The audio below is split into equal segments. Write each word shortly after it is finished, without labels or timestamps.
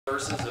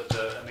Verses of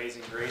the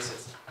Amazing Grace.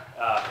 It's,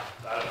 I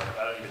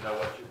don't even know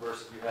what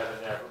verses you have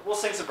in there. But we'll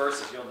sing some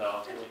verses. You'll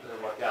know.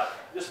 It'll work out.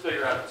 Just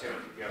figure out the tune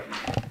as you go.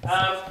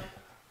 A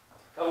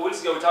couple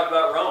weeks ago, we talked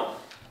about Rome.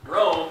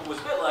 Rome was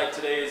a bit like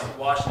today's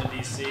Washington,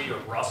 D.C. or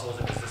Brussels.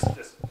 It was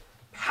this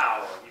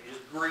power. You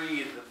just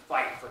breathe the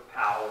fight for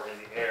power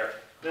in the air.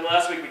 Then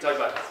last week, we talked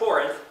about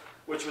Corinth,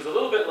 which was a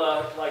little bit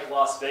like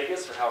Las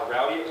Vegas for how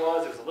rowdy it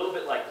was. It was a little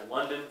bit like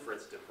London for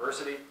its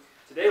diversity.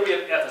 Today, we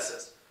have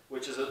Ephesus,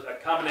 which is a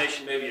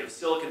combination maybe of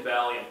Silicon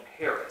Valley and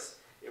Paris.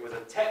 It was a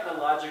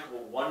technological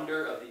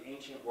wonder of the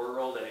ancient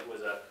world, and it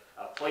was a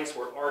place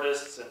where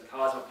artists and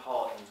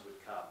cosmopolitans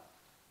would come.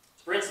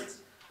 For instance,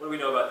 what do we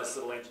know about this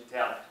little ancient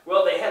town?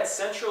 Well, they had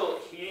central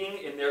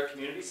heating in their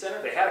community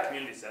center. They had a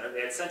community center.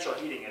 They had central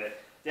heating in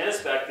it.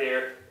 Dennis back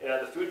there,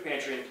 the food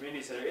pantry in the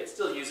community center, it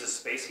still uses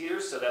space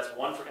heaters, so that's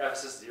 1 for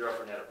Ephesus, 0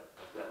 for Nederland.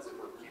 That's what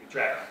we're keeping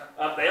track.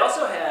 They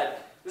also had,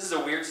 this is a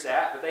weird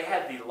stat, but they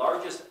had the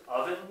largest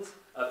ovens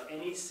of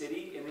any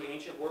city in the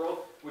ancient world,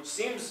 which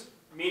seems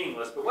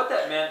meaningless, but what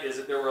that meant is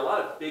that there were a lot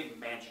of big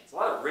mansions, a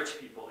lot of rich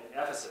people in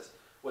Ephesus.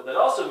 What that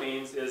also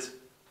means is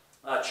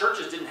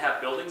churches didn't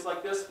have buildings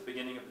like this at the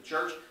beginning of the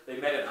church. They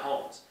met in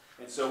homes.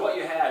 And so what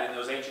you had in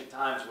those ancient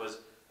times was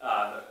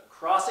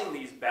crossing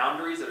these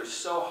boundaries that are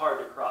so hard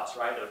to cross,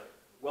 right, of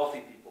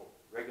wealthy people,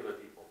 regular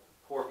people,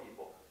 poor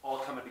people, all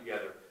coming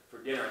together for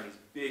dinner in these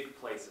big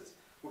places,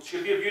 which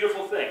should be a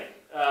beautiful thing.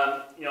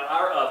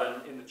 Our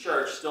oven in the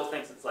church still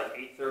thinks it's like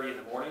 8:30 in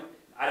the morning.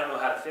 I don't know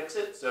how to fix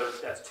it, so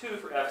that's 2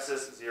 for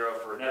Ephesus, 0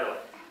 for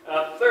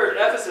Nederland. Third,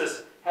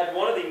 Ephesus had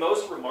one of the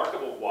most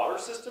remarkable water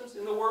systems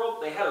in the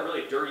world. They had a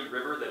really dirty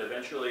river that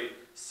eventually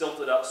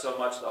silted up so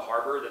much the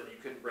harbor that you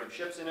couldn't bring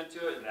ships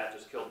into it, and that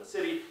just killed the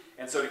city.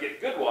 And so to get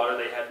good water,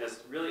 they had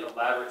this really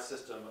elaborate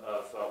system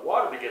of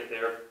water to get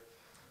there.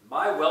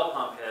 My well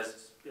pump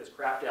has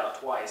crapped out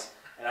twice,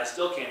 and I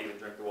still can't even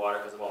drink the water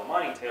because of all the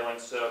mining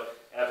tailings, so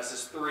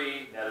Ephesus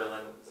 3,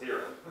 Nederland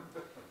 0.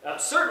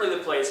 Certainly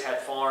the place had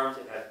farms,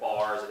 it had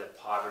bars, it had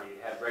poverty,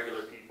 it had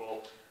regular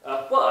people,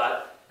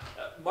 but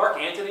Mark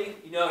Antony,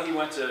 he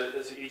went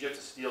to Egypt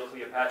to steal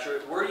Cleopatra.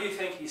 Where do you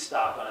think he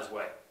stopped on his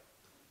way?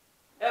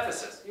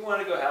 Ephesus. He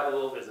wanted to go have a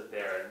little visit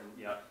there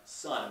and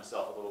sun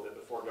himself a little bit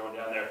before going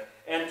down there.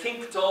 And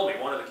King Ptolemy,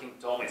 one of the King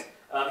Ptolemies,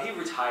 he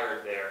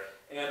retired there.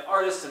 And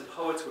artists and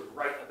poets would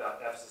write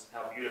about Ephesus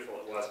and how beautiful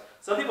it was.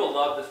 Some people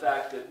love the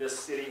fact that this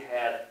city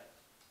had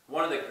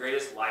one of the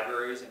greatest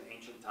libraries in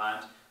ancient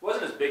times. It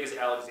wasn't as big as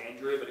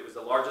Alexandria, but it was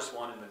the largest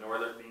one in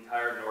the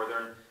entire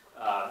northern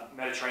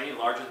Mediterranean,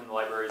 larger than the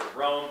libraries of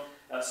Rome.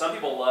 Some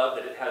people love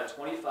that it had a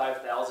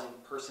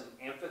 25,000-person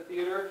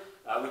amphitheater.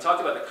 We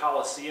talked about the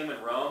Colosseum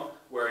in Rome,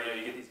 where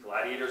you get these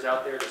gladiators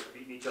out there just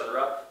beating each other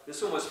up.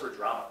 This one was for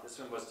drama. This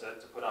one was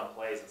to put on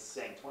plays and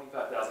sing.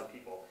 25,000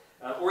 people.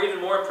 Or even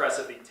more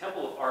impressive, the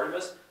Temple of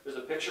Artemis. There's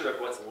a picture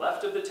of what's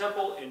left of the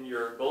temple in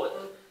your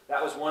bulletin.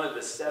 That was one of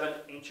the 7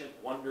 ancient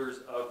wonders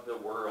of the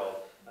world.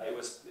 It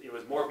was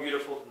more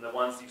beautiful than the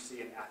ones you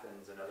see in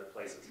Athens and other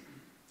places.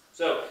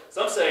 So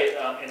some say,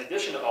 in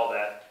addition to all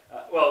that,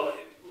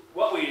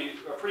 what we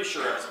are pretty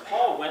sure is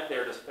Paul went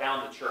there to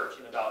found the church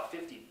in about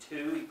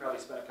 52. He probably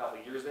spent a couple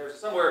of years there. So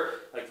somewhere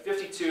like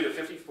 52 to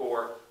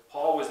 54,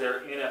 Paul was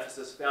there in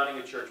Ephesus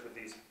founding a church with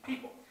these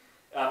people.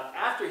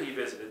 After he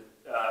visited,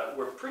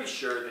 we're pretty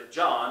sure that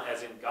John,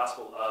 as in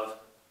Gospel of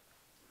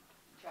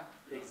John.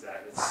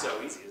 Exactly. It's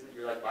so easy, isn't it?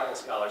 You're like Bible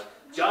scholars.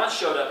 John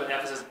showed up in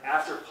Ephesus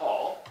after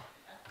Paul.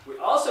 We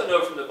also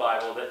know from the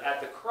Bible that at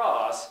the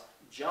cross,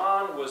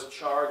 John was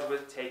charged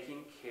with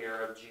taking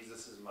care of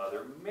Jesus'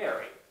 mother,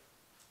 Mary.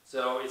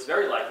 So it's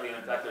very likely, and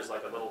in fact there's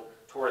like a little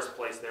tourist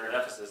place there in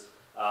Ephesus,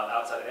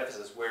 outside of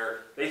Ephesus, where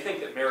they think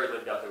that Mary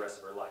lived out the rest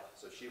of her life.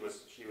 So she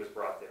was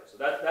brought there. So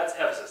that's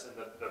Ephesus.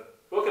 In the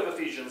book of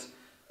Ephesians,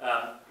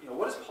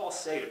 what does Paul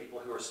say to people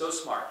who are so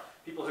smart?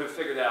 People who have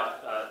figured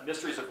out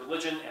mysteries of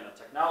religion and of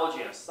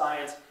technology and of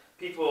science,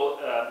 people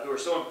who are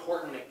so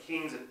important that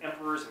kings and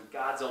emperors and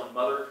God's own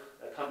mother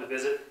come to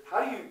visit.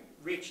 How do you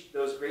reach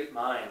those great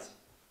minds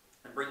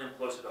and bring them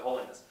closer to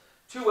holiness?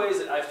 2 ways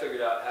that I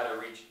figured out how to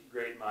reach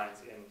great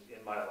minds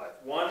in my life.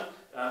 One,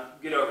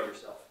 get over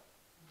yourself.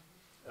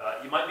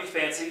 You might be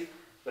fancy,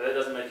 but that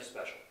doesn't make you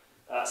special.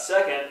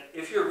 Second,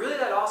 if you're really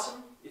that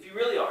awesome, if you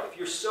really are, if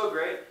you're so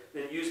great,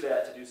 then use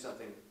that to do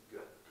something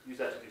good. Use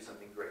that to do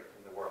something great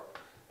in the world.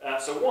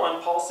 So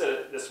one, Paul said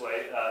it this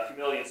way,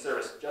 humility and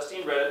service.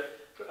 Justine read it.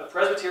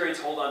 Presbyterians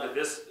hold on to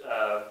this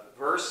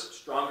verse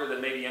stronger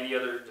than maybe any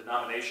other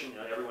denomination.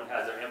 Everyone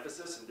has their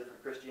emphasis in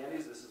different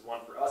Christianities. This is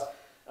one for us.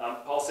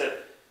 Paul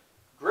said,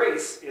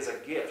 grace is a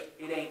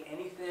gift. It ain't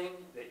anything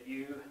that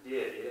you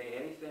did. It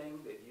ain't anything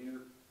that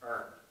you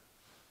earned.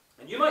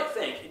 And you might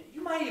think, and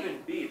you might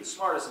even be the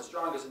smartest and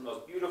strongest and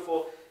most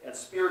beautiful and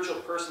spiritual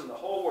person in the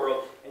whole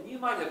world, and you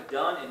might have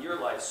done in your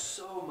life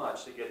so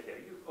much to get there.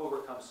 You've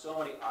overcome so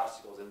many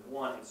obstacles and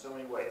won in so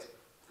many ways.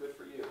 Good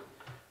for you.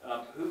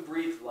 Who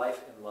breathed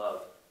life and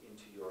love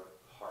into your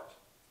heart?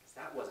 Because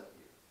that wasn't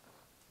you.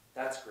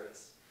 That's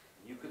grace.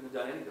 And you couldn't have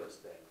done any of those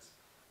things,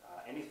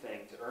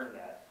 anything to earn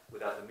that.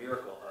 without the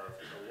miracle of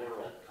the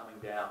world coming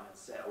down and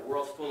saying, a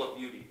world full of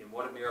beauty, and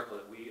what a miracle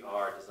that we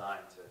are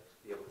designed to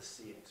be able to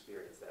see and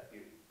experience that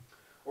beauty.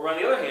 Or on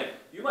the other hand,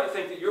 you might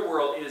think that your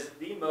world is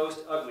the most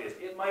ugliest.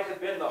 It might have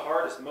been the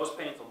hardest, most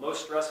painful,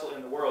 most stressful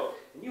in the world,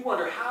 and you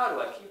wonder, how do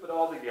I keep it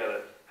all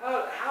together?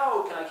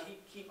 How can I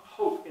keep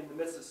hope in the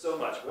midst of so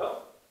much?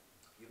 Well,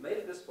 you've made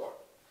it this far.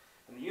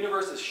 And the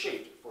universe is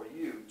shaped for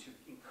you to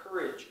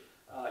encourage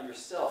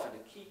yourself and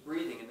to keep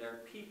breathing, and there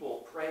are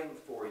people praying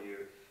for you.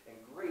 And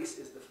grace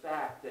is the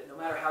fact that no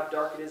matter how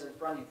dark it is in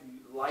front of you,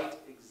 light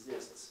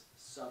exists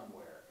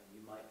somewhere, and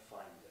you might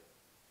find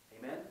it.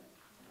 Amen?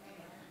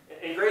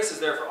 Amen. And grace is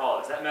there for all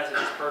of us. That message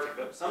is perfect,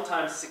 but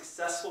sometimes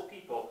successful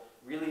people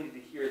really need to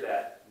hear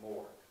that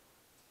more.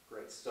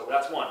 Grace. So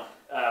that's one.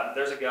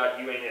 There's a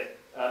God, you ain't it.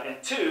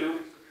 And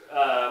two,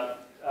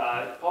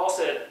 Paul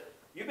said,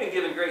 you've been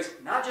given grace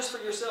not just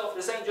for yourself.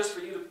 This ain't just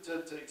for you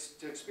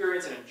to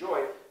experience and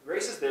enjoy.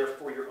 Grace is there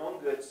for your own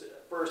good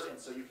first, and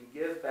so you can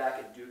give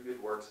back and do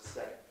good works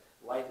second.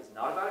 Life is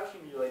not about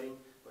accumulating,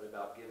 but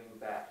about giving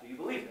back. Do you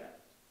believe that?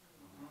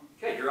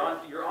 Okay, you're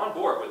on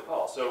board with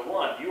Paul. So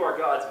one, you are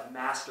God's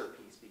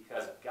masterpiece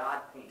because God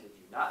painted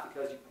you, not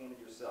because you painted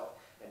yourself.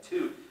 And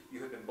two,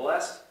 you have been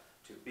blessed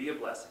to be a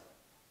blessing.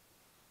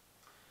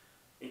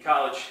 In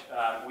college,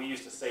 we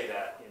used to say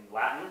that in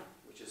Latin,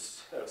 which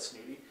is so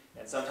snooty.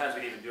 And sometimes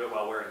we'd even do it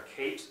while wearing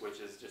capes, which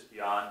is just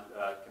beyond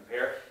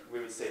compare. We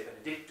would say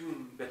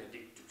benedictum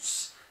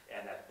benedictus,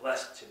 and that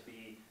blessed to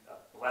be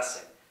a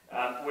blessing,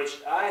 which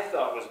I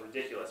thought was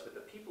ridiculous, but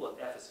the people of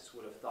Ephesus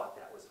would have thought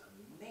that was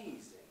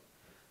amazing.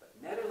 But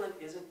Nederland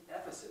isn't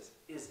Ephesus,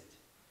 is it?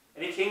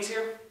 Any kings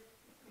here?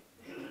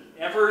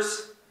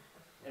 Emperors?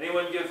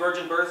 Anyone give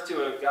virgin birth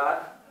to a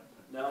god?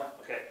 No?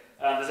 Okay.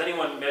 Does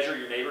anyone measure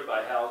your neighbor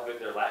by how good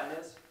their Latin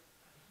is?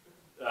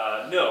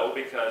 No,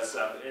 because,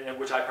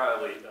 which I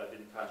probably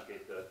didn't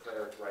conjugate the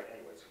prayer right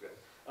anyway, so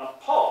good.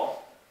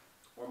 Paul,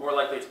 or more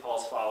likely it's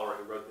Paul's follower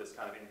who wrote this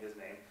kind of in his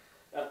name,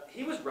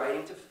 he was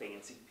writing to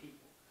fancy people.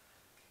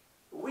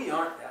 We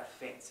aren't that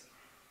fancy,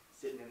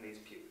 sitting in these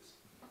pews.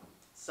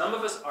 Some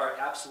of us are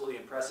absolutely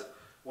impressive.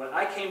 When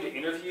I came to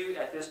interview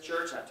at this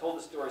church, and I've told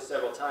the story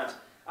several times,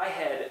 I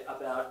had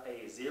about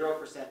a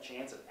 0%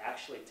 chance of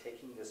actually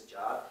taking this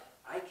job.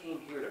 I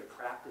came here to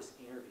practice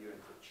interviewing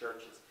for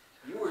churches.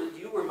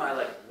 You were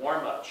my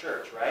warm-up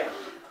church, right?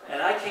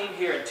 And I came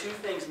here and two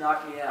things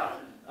knocked me out.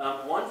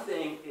 One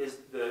thing is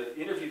the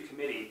interview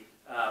committee,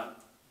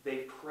 they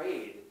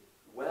prayed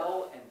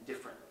well and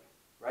differently,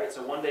 right?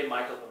 So one day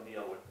Michael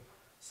O'Neill would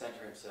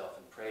center himself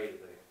and pray to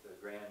the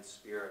grand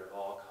spirit of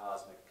all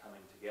cosmic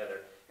coming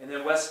together. And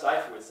then Wes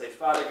Steifer would say,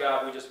 Father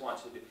God, we just want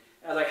you to do.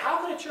 And I was like,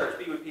 how can a church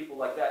be with people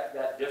like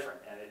that different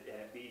and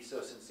it be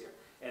so sincere?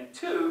 And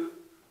two,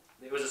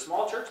 it was a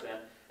small church then,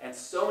 and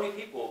so many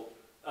people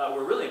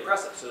were really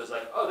impressive. So it was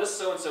like, oh, this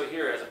so-and-so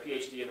here has a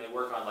PhD and they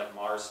work on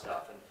Mars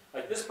stuff.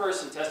 And this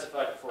person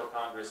testified before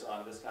Congress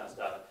on this kind of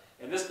stuff.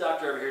 And this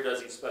doctor over here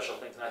does these special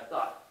things. And I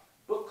thought,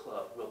 book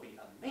club will be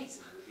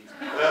amazing with these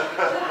people.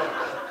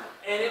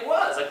 And it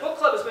was. Book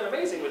club has been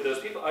amazing with those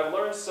people. I've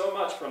learned so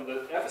much from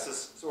the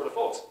Ephesus sort of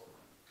folks.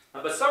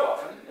 But so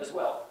often, as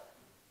well,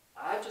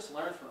 I've just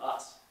learned from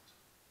us.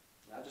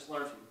 I've just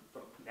learned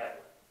from Ned.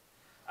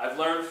 I've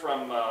learned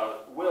from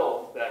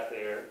Will back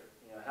there,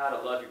 how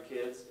to love your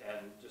kids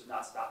and just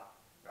not stop,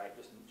 right?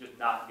 Just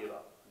not give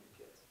up on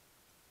your kids.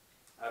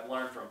 I've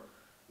learned from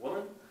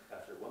woman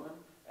after woman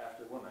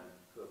after woman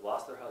who have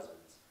lost their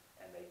husbands,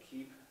 and they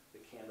keep the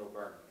candle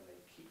burning, and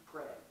they keep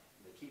praying,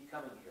 and they keep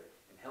coming here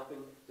and helping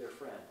their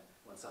friend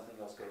when something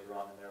else goes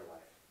wrong in their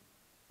life.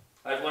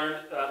 I've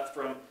learned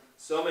from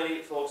so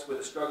many folks with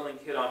a struggling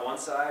kid on one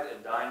side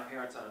and dying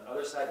parents on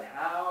another side, and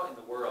how in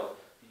the world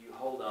do you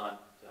hold on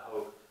to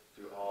hope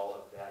through all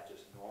of that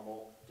just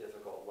normal,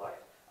 difficult life?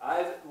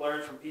 I've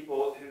learned from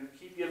people who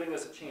keep giving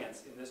us a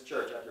chance in this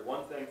church. After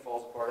one thing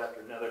falls apart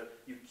after another,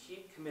 you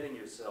keep committing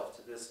yourself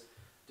to this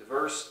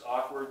diverse,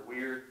 awkward,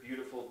 weird,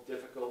 beautiful,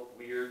 difficult,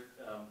 weird,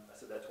 I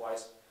said that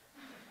twice,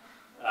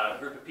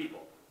 group of people.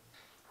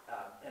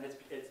 And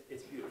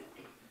it's beautiful.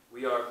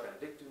 We are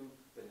benedictum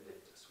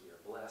benedictus. We are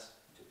blessed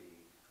to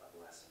be a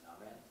blessing.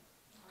 Amen?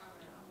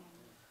 Amen.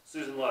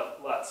 Susan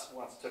Lutz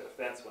once took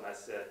offense when I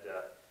said,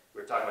 we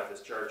were talking about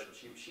this church,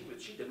 and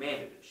she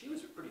demanded it. She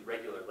was a pretty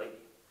regular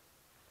lady.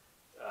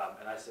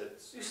 And I said,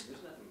 Susan,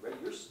 there's nothing great.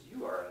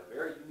 You are a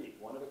very unique,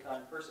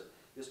 one-of-a-kind person.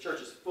 This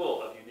church is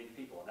full of unique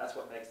people, and that's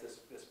what makes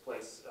this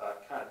place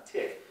kind of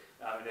tick.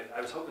 And I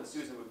was hoping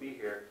Susan would be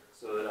here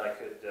so that I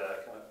could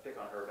kind of pick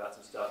on her about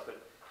some stuff.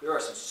 But there are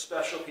some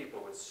special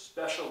people with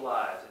special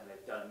lives, and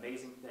they've done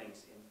amazing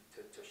things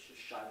to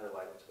shine their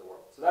light into the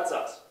world. So that's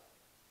us.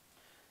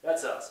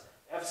 That's us.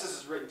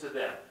 Ephesus is written to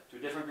them, to a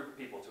different group of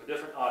people, to a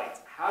different audience.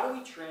 How do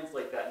we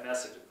translate that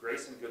message of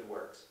grace and good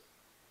works?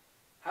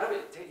 How do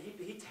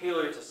he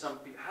tailored it to some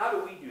people. How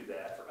do we do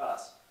that for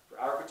us, for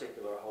our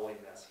particular holy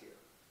mess here?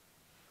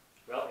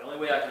 Well, the only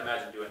way I can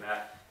imagine doing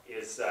that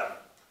is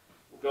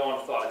we'll go on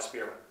a thought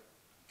experiment.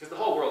 Because the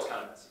whole world's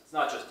kind of messy. It's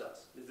not just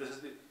us.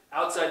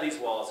 Outside these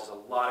walls, there's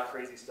a lot of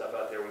crazy stuff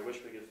out there we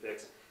wish we could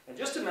fix. And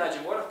just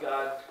imagine, what if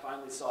God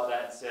finally saw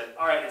that and said,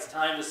 all right, it's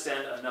time to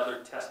send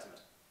another testament.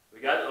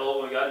 We got an old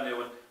one, we got a new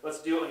one,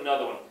 let's do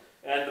another one.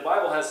 And the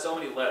Bible has so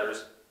many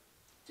letters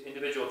to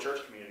individual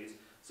church communities.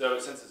 So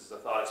since this is a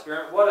thought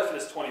experiment, what if in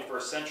this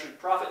 21st century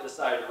prophet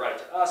decided to write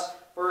to us,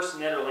 1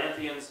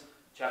 Nederlandians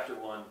chapter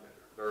 1,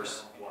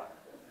 verse 1.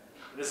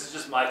 This is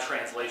just my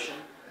translation,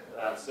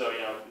 so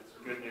it's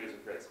good news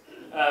and grace.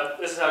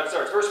 This is how it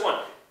starts. Verse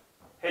 1.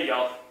 Hey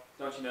y'all,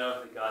 don't you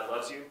know that God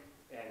loves you?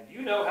 And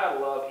you know how to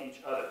love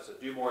each other, so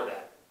do more of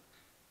that.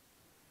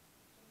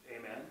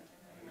 Amen?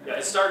 Yeah,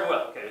 it's starting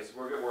well. Okay, so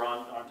we're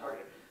on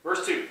target.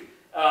 Verse 2.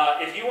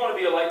 If you want to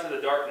be a light to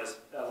the darkness,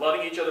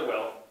 loving each other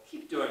well,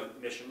 keep doing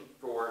mission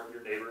for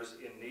your neighbors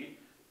in need.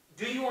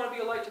 Do you want to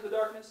be a light to the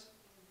darkness?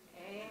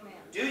 Amen.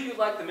 Do you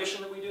like the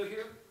mission that we do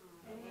here?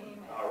 Amen.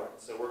 All right,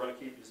 so we're going to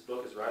keep, this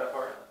book is right up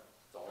our alley.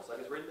 It's almost like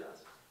it's written to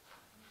us.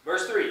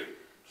 Verse 3.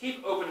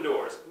 Keep open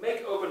doors,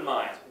 make open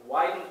minds,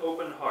 widen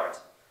open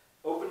hearts.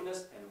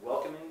 Openness and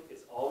welcoming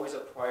is always a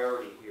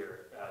priority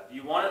here. Do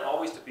you want it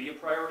always to be a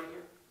priority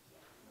here?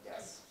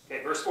 Yes.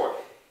 Okay, verse 4.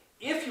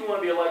 If you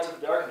want to be a light to the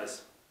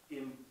darkness,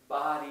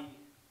 embody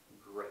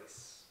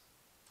grace.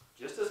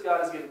 Just as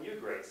God has given you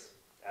grace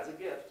as a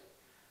gift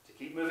to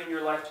keep moving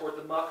your life toward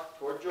the muck,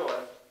 toward joy,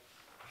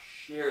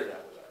 share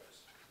that with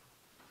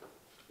others.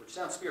 Which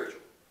sounds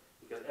spiritual,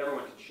 because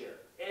everyone can share.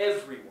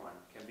 Everyone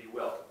can be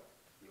welcomed.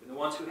 Even the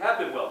ones who have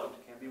been welcomed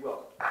can be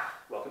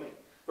welcoming.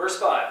 Verse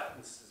 5.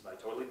 This is my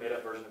totally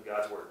made-up version of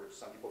God's word, which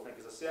some people think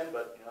is a sin,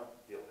 but,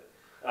 deal with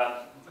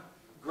it.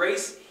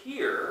 Grace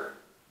here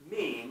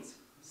means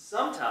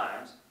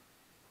sometimes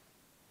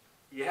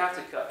you have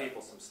to cut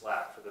people some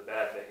slack for the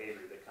bad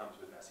behavior that comes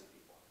with messy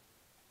people.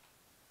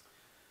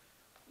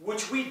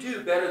 Which we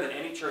do better than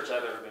any church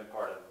I've ever been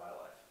part of in my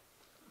life.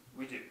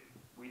 We do.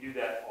 We do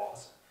that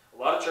awesome. A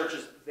lot of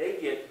churches,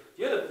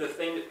 the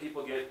thing that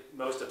people get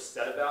most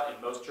upset about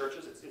in most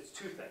churches, it's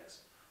two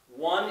things.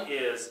 One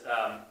is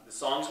the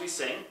songs we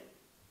sing,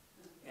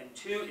 and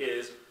two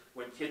is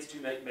when kids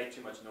make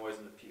too much noise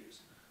in the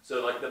pews.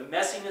 So like the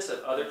messiness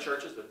of other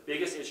churches, the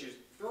biggest issues.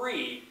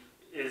 3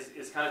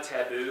 is kind of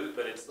taboo,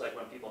 but it's like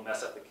when people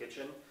mess up the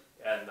kitchen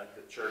and like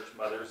the church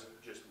mothers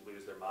just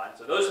lose their mind.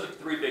 So those are the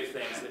 3 big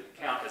things that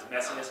count as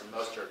messiness in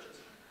most churches.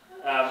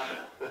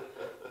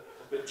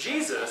 But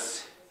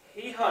Jesus,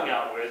 he hung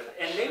out with,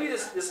 and maybe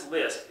this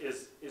list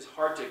is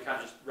hard to kind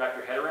of just wrap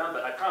your head around,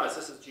 but I promise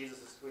this is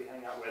Jesus who we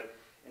hang out with,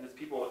 and it's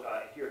people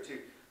here too.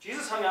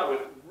 Jesus hung out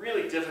with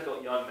really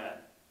difficult young men,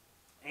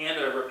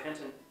 and a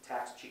repentant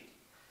tax cheat,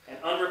 and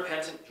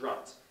unrepentant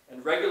drunks,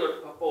 and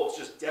regular folks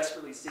just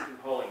desperately seeking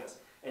holiness,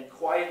 and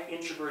quiet,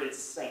 introverted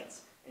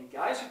saints, and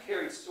guys who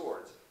carried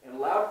swords, and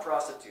loud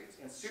prostitutes,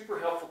 and super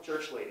helpful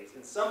church ladies,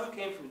 and some who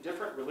came from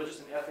different religious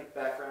and ethnic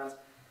backgrounds,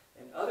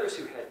 and others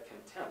who had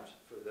contempt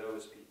for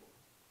those people.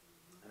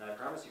 And I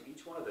promise you,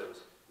 each one of those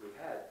we've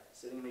had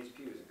sitting in these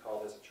pews and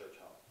call this a church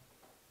home.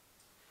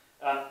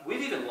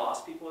 We've even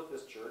lost people at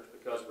this church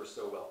because we're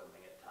so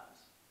welcoming at times.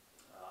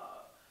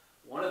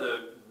 One of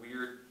the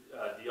weird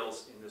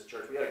deals in this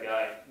church, we had a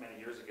guy many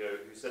years ago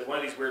who said one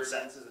of these weird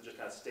sentences that just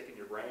kind of stick in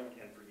your brain,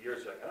 and for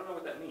years you're like, I don't know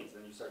what that means.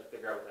 And then you start to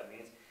figure out what that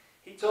means.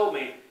 He told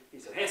me, he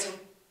said, Hansen,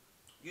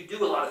 you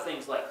do a lot of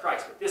things like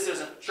Christ, but this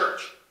isn't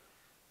church.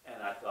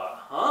 And I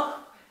thought, huh?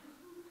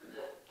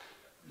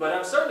 But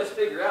I'm starting to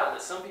figure out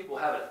that some people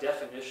have a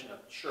definition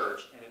of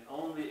church, and it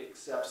only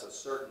accepts a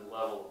certain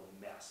level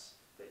of mess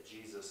that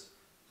Jesus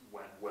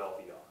went well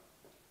beyond.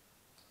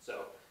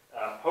 So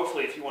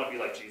hopefully if you want to be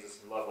like Jesus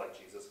and love like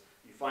Jesus,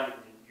 you find it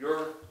in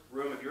your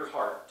room of your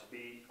heart to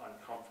be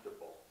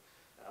uncomfortable.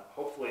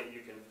 Hopefully you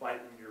can find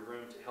it in your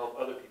room to help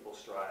other people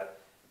strive,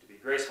 and to be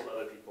graceful to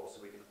other people,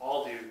 so we can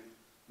all do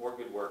more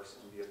good works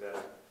and be a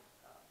better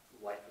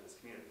light for this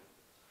community.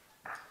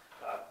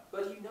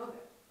 But you know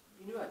that.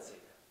 You knew I'd say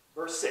that.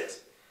 Verse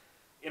 6.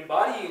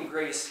 Embodying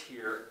grace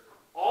here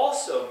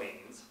also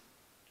means,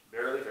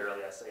 verily,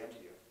 verily, I say unto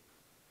you,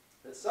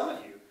 that some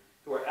of you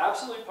who are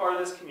absolutely part of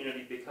this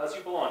community because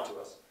you belong to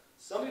us,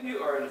 some of you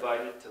are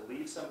invited to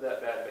leave some of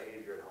that bad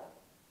behavior at home.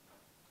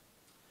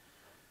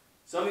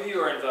 Some of you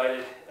are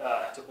invited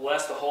to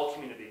bless the whole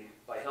community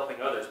by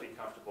helping others be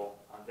comfortable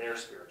on their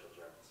spiritual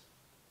journeys.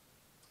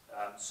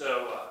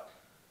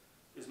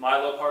 Is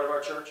Milo part of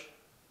our church?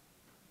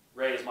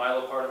 Ray, is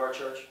Milo part of our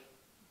church?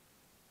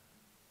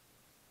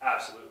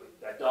 Absolutely.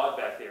 That dog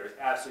back there is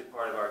absolutely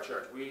part of our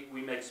church.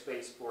 We make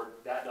space for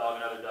that dog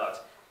and other dogs.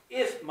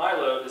 If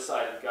Milo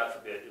decided, God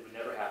forbid, it would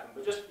never happen,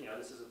 but just,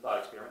 this is a thought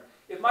experiment.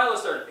 If Milo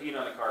started peeing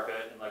on the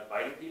carpet and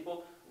biting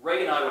people,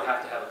 Ray and I would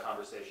have to have a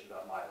conversation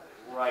about Milo,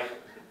 right?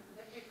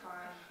 It'd be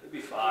fine. It'd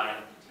be fine.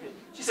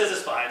 She says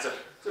it's fine, so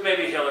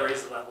maybe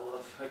Hillary's level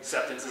of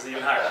acceptance is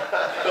even higher.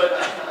 But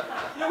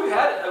we've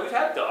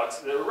had dogs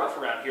that are rough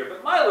around here,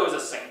 but Milo is a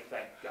saint,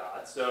 thank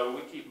God, so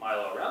we keep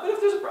Milo around. But if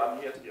there's a problem,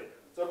 you have to deal with it.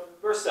 So,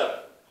 verse 7,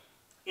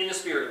 in the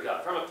Spirit of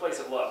God, from a place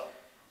of love,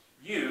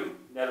 you,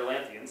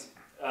 Nederlandians,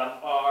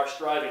 are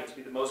striving to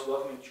be the most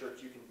welcoming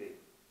church you can be.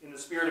 In the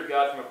Spirit of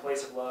God, from a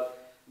place of love,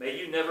 may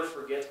you never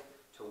forget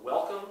to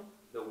welcome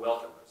the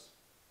welcomers.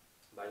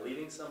 by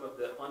leaving some of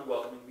the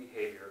unwelcoming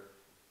behavior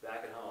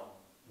back at home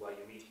while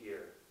you meet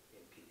here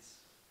in peace.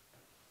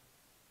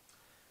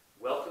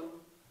 Welcome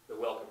the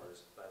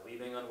welcomers by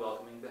leaving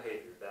unwelcoming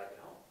behavior back at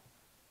home.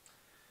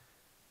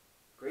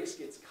 Grace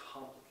gets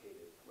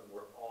complicated when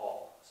we're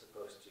all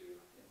supposed to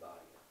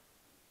embody it.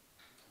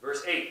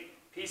 Verse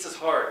 8, peace is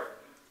hard.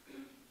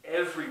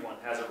 Everyone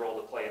has a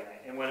role to play in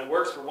that. And when it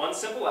works for one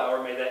simple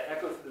hour, may that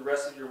echo through the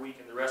rest of your week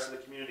and the rest of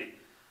the community.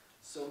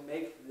 So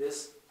make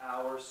this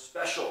hour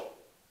special.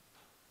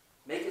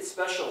 Make it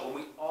special. When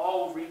we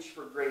all reach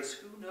for grace,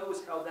 who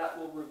knows how that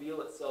will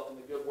reveal itself in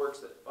the good works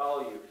that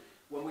follow you.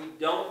 When we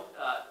don't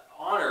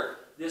honor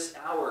this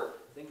hour,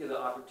 think of the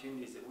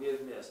opportunities that we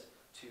have missed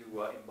to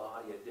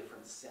embody a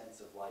different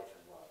sense of life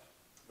and love.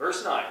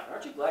 Verse 9.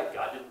 Aren't you glad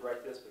God didn't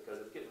write this? Because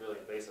it's getting really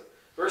invasive.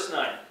 Verse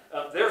 9.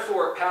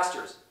 Therefore,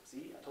 pastors.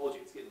 See, I told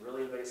you, it's getting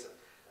really invasive.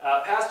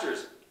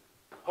 Pastors,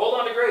 hold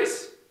on to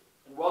grace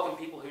and welcome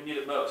people who need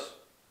it most.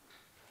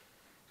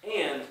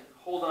 And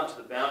hold on to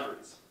the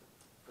boundaries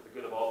for the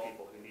good of all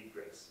people who need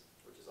grace,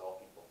 which is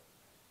all people.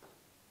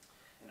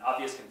 An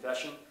obvious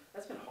confession,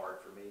 that's been hard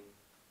for me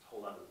to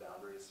hold on to the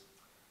boundaries.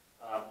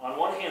 On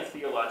one hand,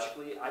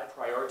 theologically, I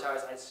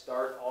prioritize, I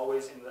start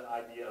always in the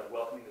idea of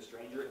welcoming the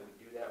stranger, and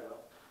we do that well.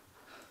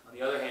 On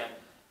the other hand,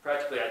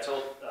 practically, I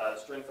told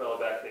Stringfellow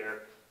back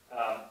there,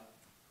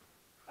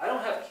 I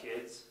don't have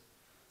kids,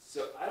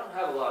 so I don't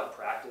have a lot of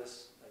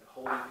practice, like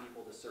holding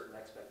people to certain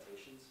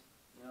expectations.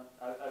 You know,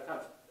 I've kind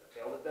of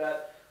failed at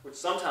that, which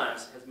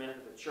sometimes has meant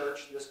that this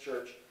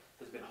church,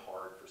 has been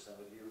hard for some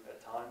of you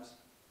at times.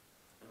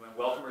 And when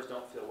welcomers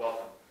don't feel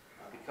welcome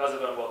because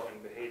of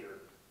unwelcoming behavior,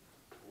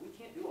 we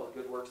can't do all the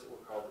good works that we're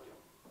called to do.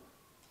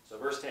 So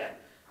verse 10,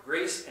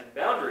 grace and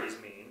boundaries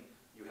mean,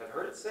 you have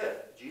heard it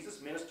said,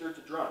 Jesus ministered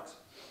to drunks,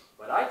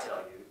 but I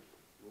tell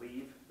you,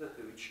 leave the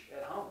hooch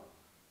at home.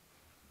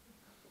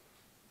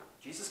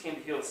 Jesus came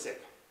to heal the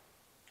sick,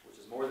 which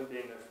is more than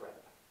being their friend.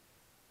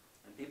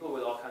 And people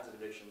with all kinds of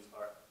addictions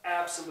are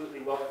absolutely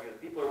welcome here.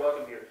 The people are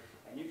welcome here,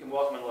 and you can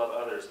welcome and love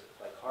others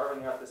by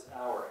carving out this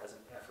hour as an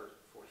effort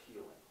for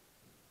healing.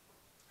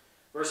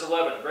 Verse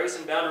 11, grace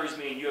and boundaries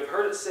mean, you have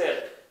heard it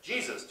said,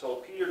 Jesus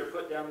told Peter to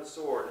put down the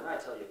sword, and I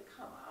tell you,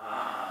 come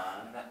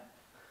on.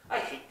 I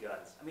hate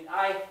guns. I mean,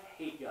 I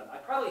hate guns. I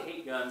probably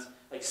hate guns.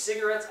 Like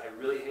cigarettes, I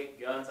really hate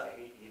guns. I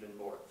hate even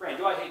more. Fran,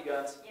 do I hate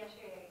guns? Yes,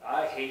 you hate.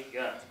 I hate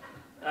guns.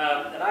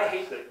 And I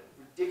hate the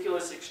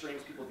ridiculous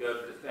extremes people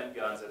go to defend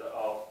guns at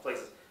all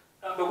places.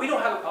 But we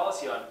don't have a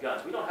policy on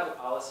guns. We don't have a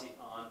policy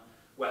on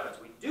weapons.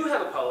 We do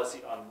have a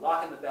policy on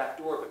locking the back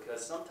door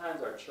because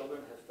sometimes our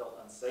children have felt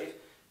unsafe.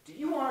 Do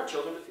you want our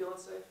children to feel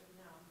unsafe?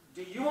 No.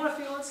 Do you want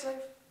to feel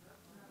unsafe?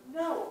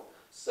 No.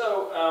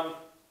 So,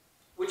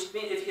 which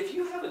means if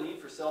you have a need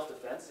for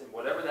self-defense and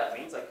whatever that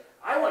means, like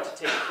I want to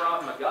take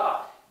Krav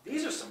Maga.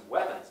 These are some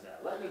weapons now,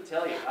 let me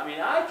tell you. I mean,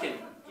 I can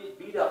get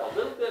beat up a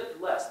little bit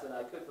less than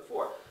I could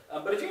before.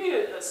 But if you need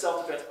a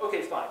self-defense,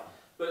 okay, fine.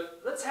 But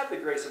let's have the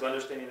grace of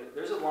understanding that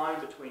there's a line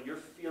between your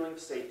feeling of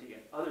safety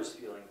and others'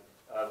 feeling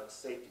of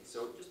safety.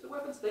 So just the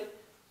weapons, they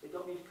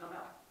don't need to come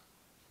out.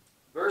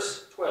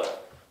 Verse 12,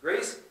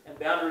 grace and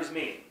boundaries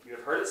mean, you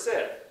have heard it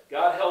said,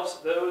 God helps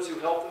those who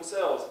help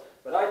themselves.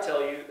 But I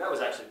tell you, that was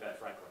actually Ben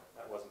Franklin.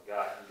 That wasn't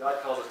God. And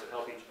God calls us to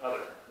help each other,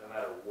 no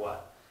matter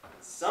what. And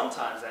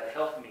sometimes that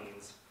help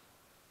means,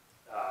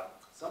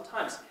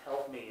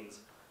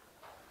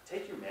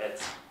 take your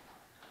meds.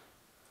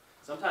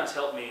 Sometimes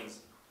help means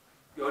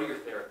go to your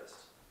therapist.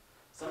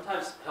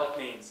 Sometimes help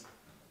means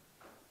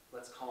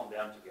let's calm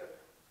down together.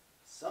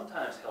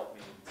 Sometimes help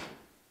means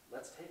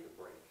let's take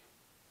a break.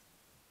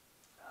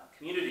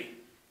 Community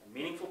and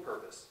meaningful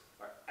purpose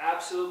are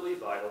absolutely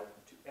vital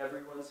to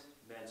everyone's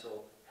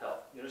mental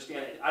health. You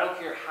understand? I don't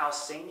care how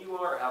sane you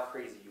are or how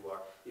crazy you are.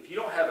 If you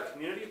don't have a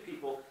community of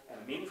people and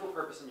a meaningful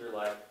purpose in your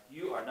life,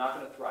 you are not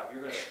going to thrive.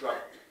 You're going to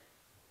struggle.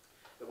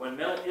 But when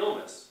mental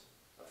illness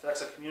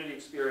affects a community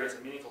experience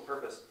and meaningful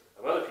purpose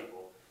of other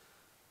people,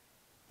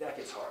 that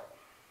gets hard.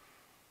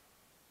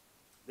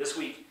 This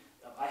week,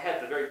 I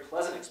had the very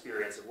pleasant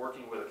experience of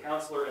working with a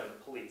counselor and the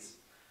police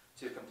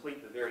to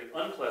complete the very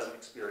unpleasant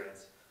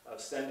experience of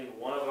sending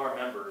one of our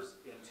members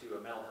into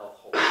a mental health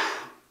hole,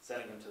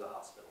 sending him to the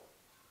hospital,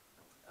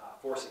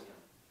 forcing him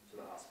to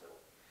the hospital.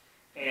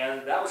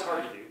 And that was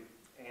hard to do,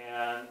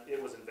 and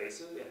it was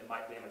invasive, and it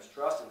might damage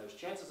trust, and there's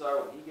chances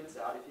are when he gets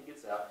out, if he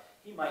gets out,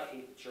 he might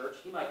hate the church.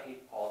 He might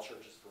hate all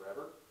churches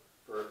forever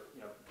for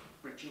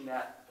breaching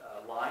that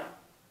line.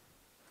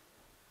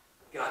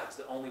 God, it's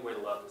the only way to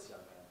love this young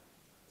man.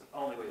 It's the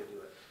only way to do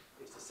it,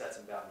 is to set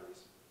some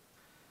boundaries.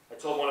 I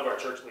told one of our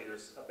church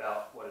leaders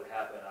about what had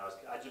happened.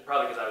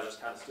 Probably because I was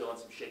just kind of still in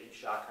some shaky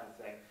shock kind of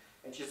thing.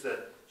 And she said,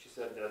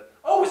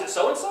 oh, is it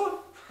so-and-so?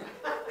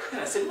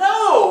 And I said,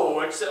 no.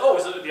 And she said, oh,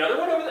 is it the other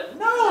one over there?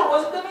 No, it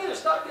wasn't them either.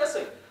 Stop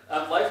guessing.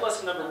 Life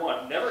lesson number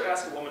 1, never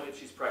ask a woman if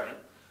she's pregnant.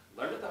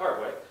 Learned it the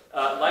hard way.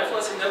 Life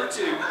lesson number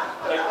 2,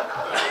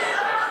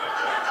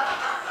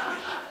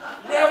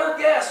 never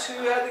guess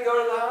who had to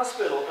go to the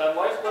hospital.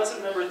 Life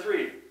lesson number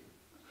 3,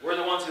 we're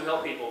the ones who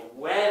help people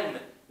when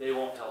they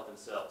won't help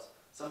themselves.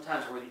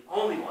 Sometimes we're the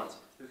only ones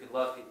who can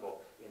love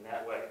people in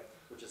that way,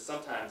 which is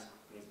sometimes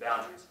means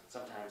boundaries,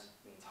 sometimes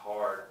means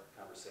hard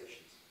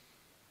conversations.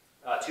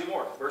 Two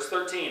more. Verse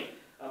 13.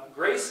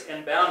 Grace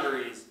and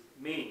boundaries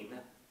mean,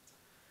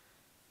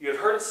 you have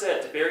heard it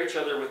said to bear each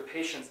other with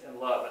patience and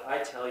love, but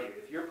I tell you,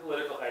 if your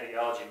political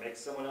ideology makes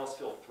someone else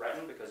feel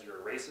threatened because you're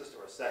a racist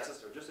or a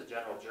sexist or just a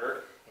general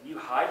jerk, and you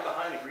hide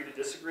behind agree to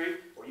disagree,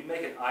 or you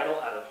make an idol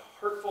out of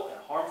hurtful and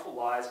harmful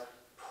lies,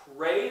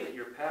 pray that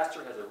your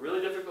pastor has a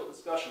really difficult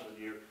discussion with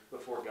you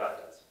before God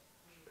does.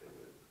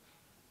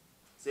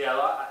 See,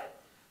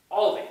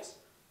 all of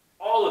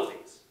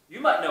these,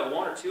 you might know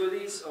one or two of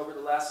these over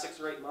the last 6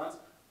 or 8 months.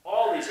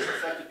 All these have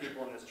affected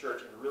people in this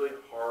church in really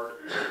hard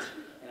ways.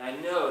 And I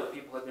know that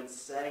people have been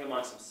saying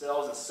amongst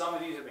themselves, and some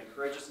of you have been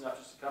courageous enough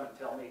just to come and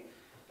tell me,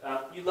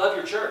 you love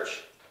your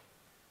church,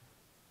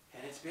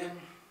 and it's been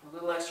a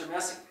little extra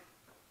messy.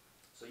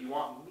 So you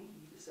want me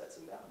to set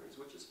some boundaries,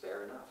 which is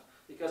fair enough.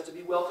 Because to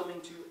be welcoming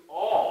to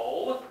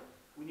all,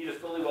 we need a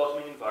fully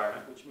welcoming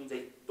environment, which means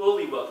a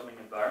fully welcoming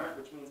environment,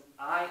 which means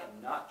I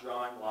am not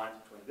drawing lines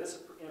between this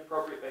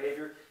inappropriate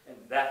behavior and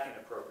that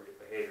inappropriate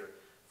behavior.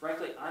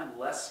 Frankly, I'm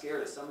less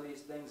scared of some of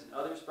these things than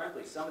others.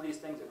 Frankly, some of these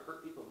things have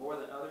hurt people more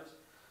than others.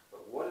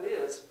 But what it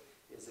is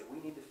that we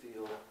need to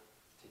feel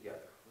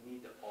together. We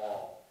need to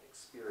all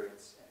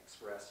experience and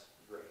express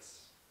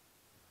grace.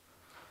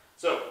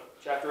 So,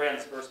 chapter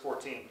ends, verse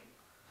 14.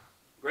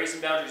 Grace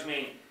and boundaries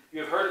mean, you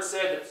have heard it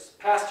said that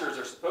pastors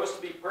are supposed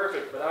to be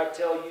perfect, but I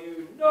tell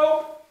you,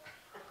 nope.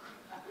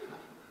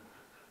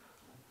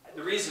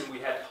 The reason we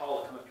had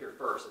Paula come up here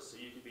first is so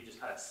you could be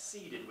just kind of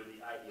seated with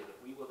the idea that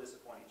we will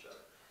disappoint each other.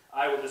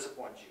 I will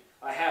disappoint you.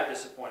 I have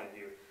disappointed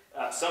you.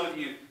 Some of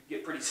you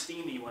get pretty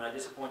steamy when I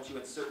disappoint you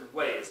in certain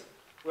ways.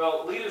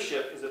 Well,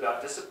 leadership is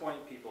about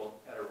disappointing people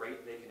at a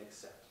rate they can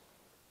accept.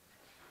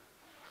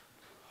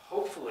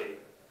 Hopefully,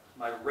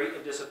 my rate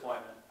of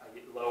disappointment, I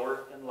get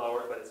lower and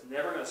lower, but it's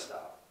never going to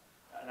stop.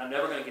 And I'm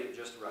never going to get it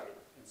just right.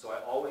 And so I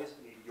always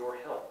need your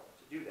help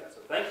to do that.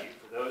 So thank you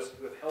for those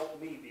who have helped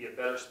me be a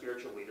better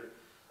spiritual leader.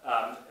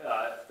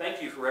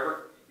 Thank you for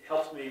whoever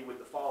helped me with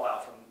the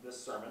fallout from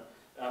this sermon.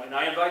 And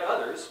I invite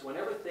others,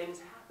 whenever things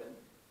happen,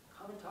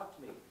 come and talk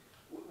to me.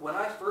 When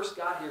I first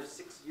got here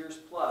 6 years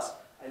plus,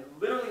 I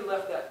literally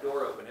left that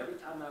door open every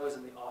time I was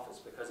in the office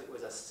because it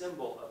was a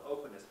symbol of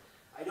openness.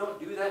 I don't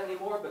do that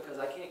anymore because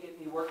I can't get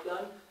any work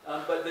done,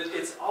 but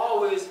it's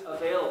always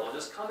available.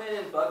 Just come in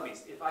and bug me.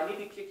 If I need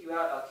to kick you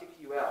out, I'll kick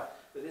you out.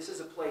 But this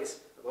is a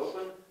place of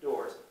open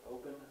doors,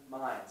 open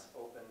minds,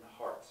 open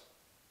hearts.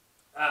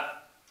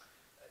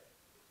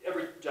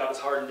 Every job is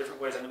hard in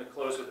different ways. I'm going to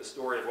close with a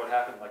story of what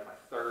happened like my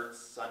third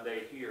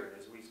Sunday here.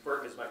 It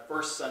was my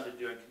first Sunday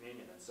doing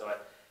communion, and so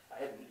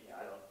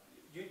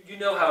you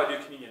know how I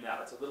do communion now.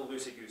 It's a little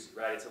loosey-goosey,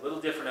 right? It's a little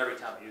different every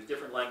time. I use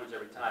different language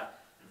every time.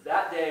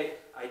 That day,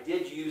 I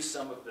did use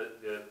some of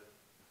the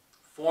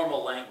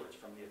formal language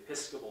from the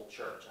Episcopal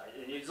Church.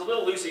 It was a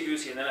little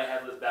loosey-goosey, and then I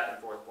had this back and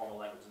forth formal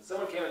language. And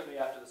someone came up to me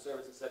after the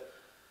service and said,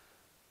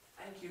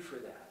 "Thank you for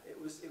that. It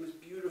was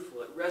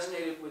beautiful. It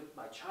resonated with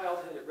my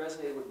childhood. It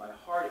resonated with my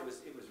heart. It was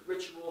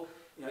ritual.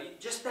 You know,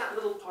 just that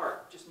little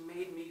part just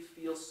made me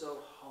feel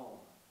so home."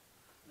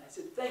 And I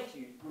said, "Thank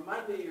you.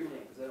 Remind me of your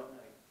name, because I don't know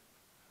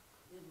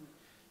you."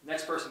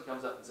 Next person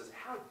comes up and says,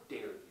 "How dare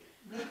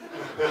you?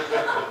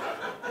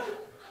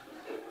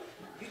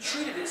 You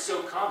treated it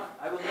so common.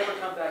 I will never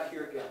come back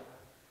here again."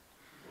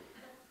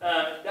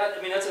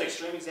 That's an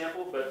extreme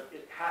example, but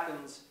it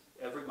happens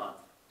every month.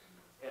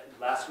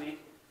 Last week,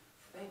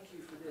 "Thank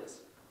you for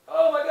this."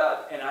 "Oh my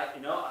God!" And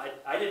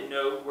I didn't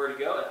know where to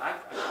go, and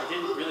I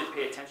didn't really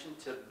pay attention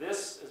to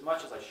this as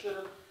much as I should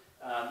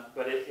have.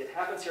 But it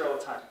happens here all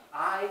the time.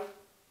 I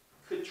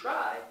could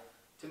try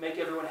to make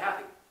everyone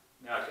happy.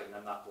 No, I couldn't.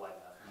 I'm not polite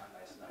enough. I'm not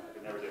nice enough. I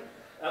could never do it.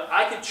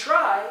 I could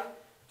try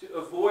to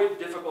avoid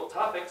difficult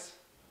topics,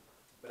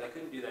 but I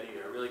couldn't do that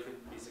either. I really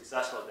couldn't be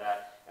successful at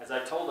that. As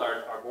I told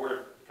our board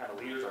of kind of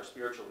leaders, our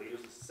spiritual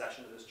leaders, this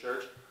section of this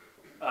church,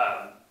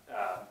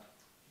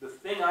 the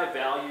thing I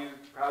value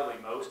probably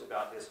most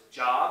about this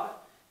job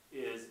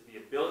is the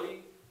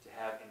ability to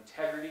have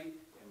integrity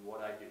in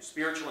what I do.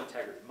 Spiritual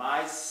integrity.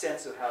 My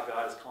sense of how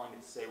God is calling me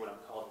to say what I'm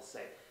called to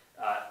say.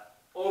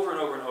 Over and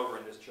over and over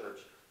in this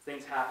church,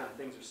 things happen,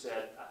 things are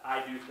said,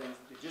 I do things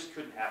that just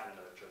couldn't happen in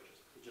other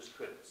churches. It just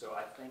couldn't. So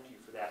I thank you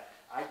for that.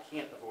 I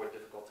can't avoid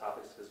difficult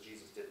topics because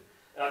Jesus didn't.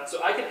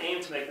 So I can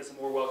aim to make this a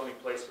more welcoming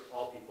place for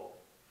all people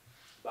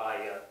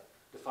by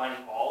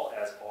defining all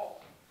as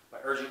all, by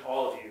urging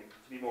all of you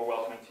to be more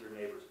welcoming to your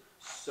neighbors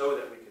so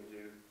that we can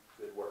do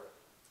good work.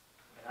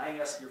 And I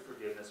ask your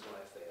forgiveness when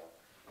I fail.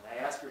 And I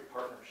ask your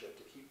partnership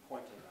to keep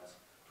pointing us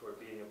toward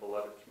being a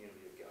beloved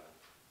community of God.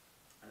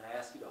 And I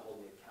ask you to hold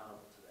me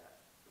accountable to that.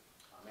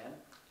 Amen.